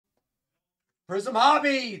Prizm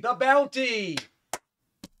Hobby, the bounty.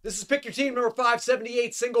 This is Pick Your Team number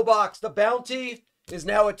 578, single box. The bounty is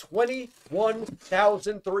now at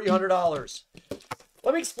 $21,300.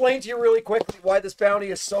 Let me explain to you really quickly why this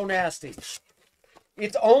bounty is so nasty.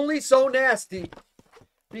 It's only so nasty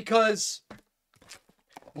because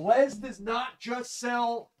Les does not just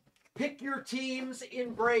sell pick your teams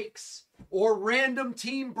in breaks or random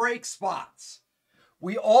team break spots.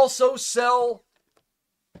 We also sell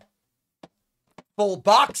full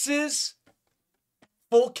boxes,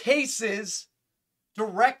 full cases,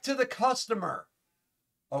 direct to the customer.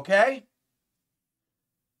 Okay?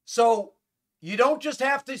 So you don't just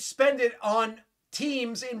have to spend it on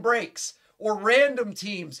teams in breaks or random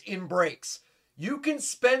teams in breaks. You can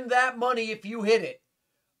spend that money if you hit it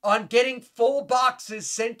on getting full boxes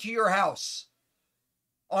sent to your house,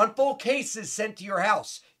 on full cases sent to your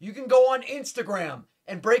house. You can go on Instagram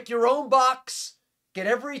and break your own box, get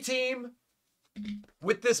every team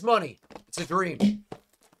with this money. It's a dream.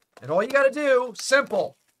 And all you got to do,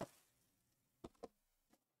 simple.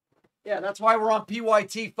 Yeah, that's why we're on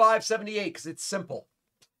PYT 578, because it's simple.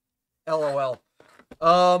 LOL.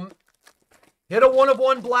 Hit a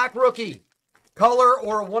 1-of-1 black rookie. Color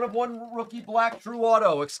or a 1-of-1 rookie black true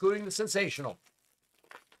auto, excluding the sensational.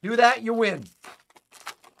 Do that, you win.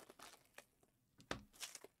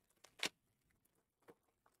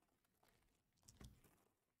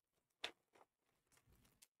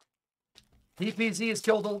 DPZ has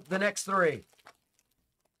killed the next three.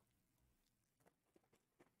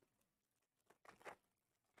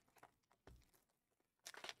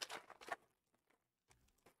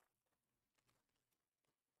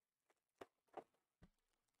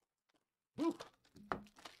 Woo.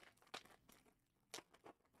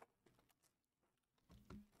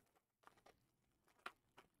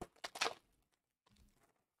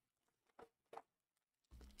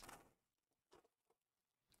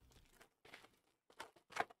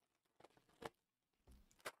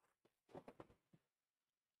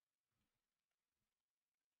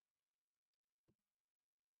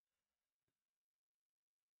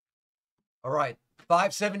 All right,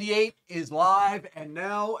 578 is live and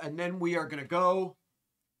now, and then we are going to go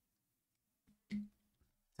to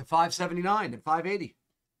 579 and 580.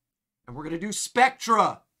 And we're going to do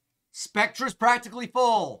Spectra. Spectra's practically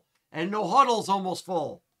full, and No Huddle's almost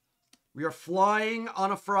full. We are flying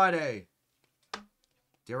on a Friday.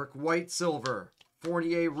 Derek White, silver.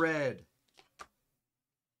 Fournier, red.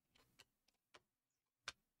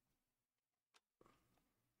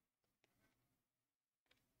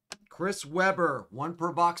 Chris Webber, 1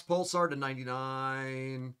 per box Pulsar to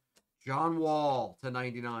 99. John Wall to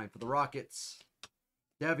 99 for the Rockets.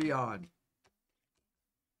 Devion.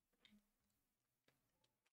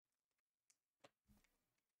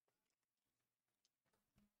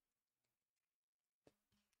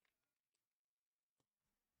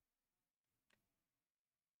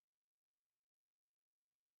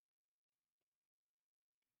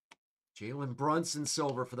 Jalen Brunson,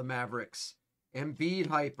 silver for the Mavericks. Embiid,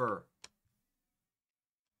 hyper.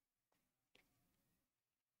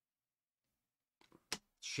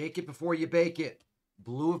 Shake it before you bake it.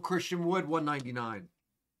 Blue of Christian Wood, 199.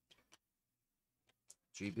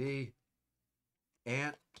 GB.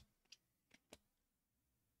 Ant.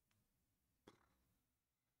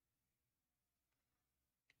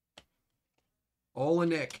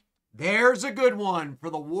 Olenek. There's a good one for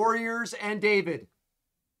the Warriors and David.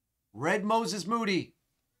 Red Moses Moody.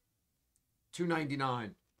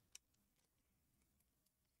 299.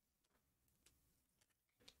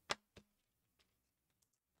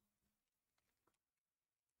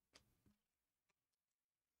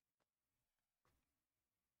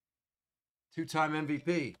 Two-time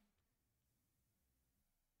MVP.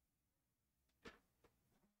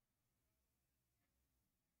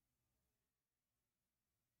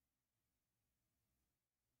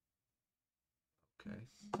 Okay.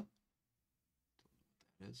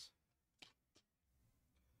 That is.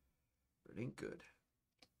 But it ain't good.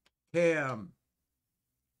 Cam.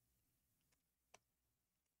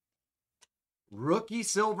 Rookie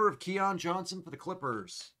silver of Keon Johnson for the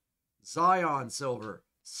Clippers. Zion silver.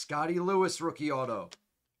 Scotty Lewis rookie auto.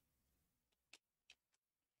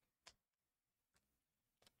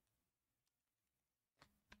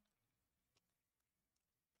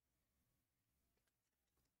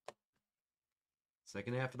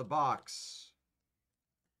 Second half of the box.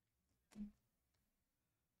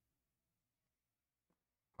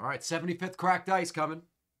 All right, 75th cracked ice coming.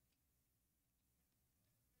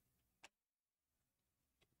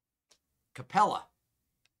 Capella.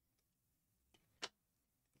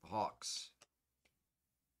 Hawks.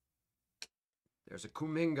 There's a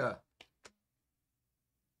Kuminga.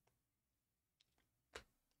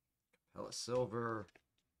 Hella silver.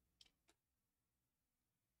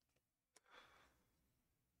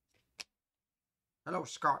 Hello,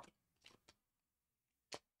 Scott.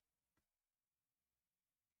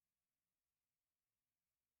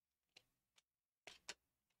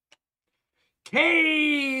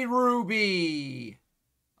 Cade Ruby.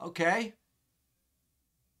 Okay.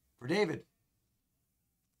 For David.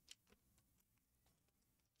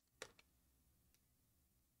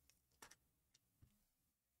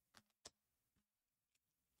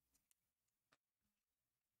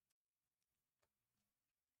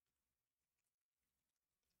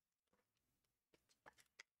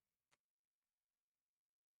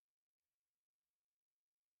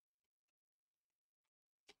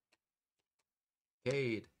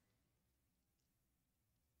 Cade.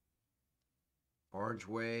 Orange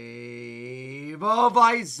wave of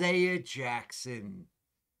Isaiah Jackson.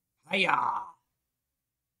 Hiya.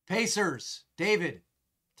 Pacers. David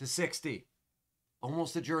to 60.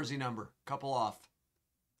 Almost a jersey number. Couple off.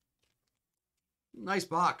 Nice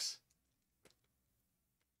box.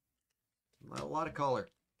 A lot of color.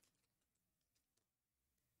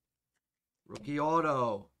 Rookie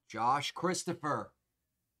auto. Josh Christopher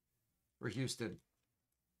for Houston.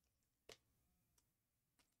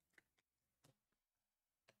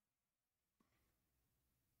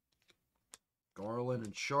 Garland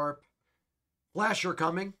and Sharp. Flasher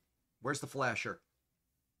coming. Where's the flasher?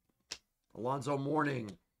 Alonzo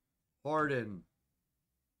Mourning. Harden.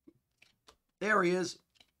 There he is.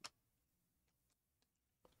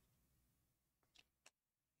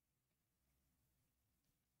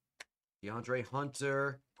 DeAndre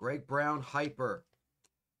Hunter. Greg Brown. Hyper.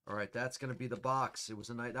 All right, that's going to be the box. That was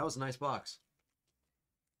a nice box.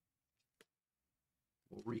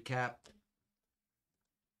 We'll recap.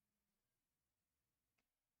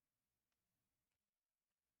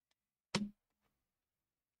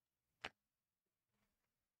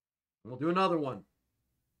 We'll do another one.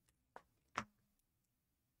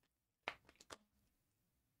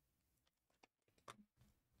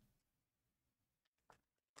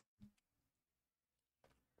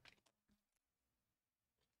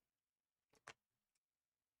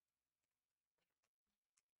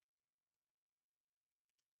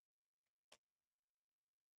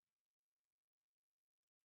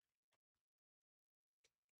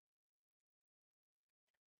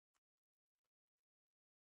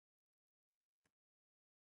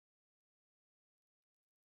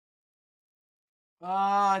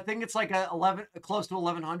 I think it's like close to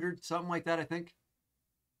 1100, something like that, I think.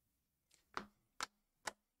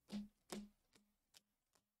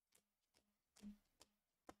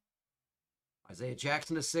 Isaiah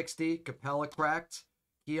Jackson to 60. Capella cracked.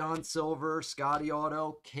 Keon Silver. Scotty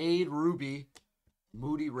Auto. Cade Ruby.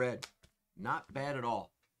 Moody Red. Not bad at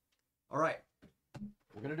all. All right.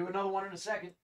 We're going to do another one in a second.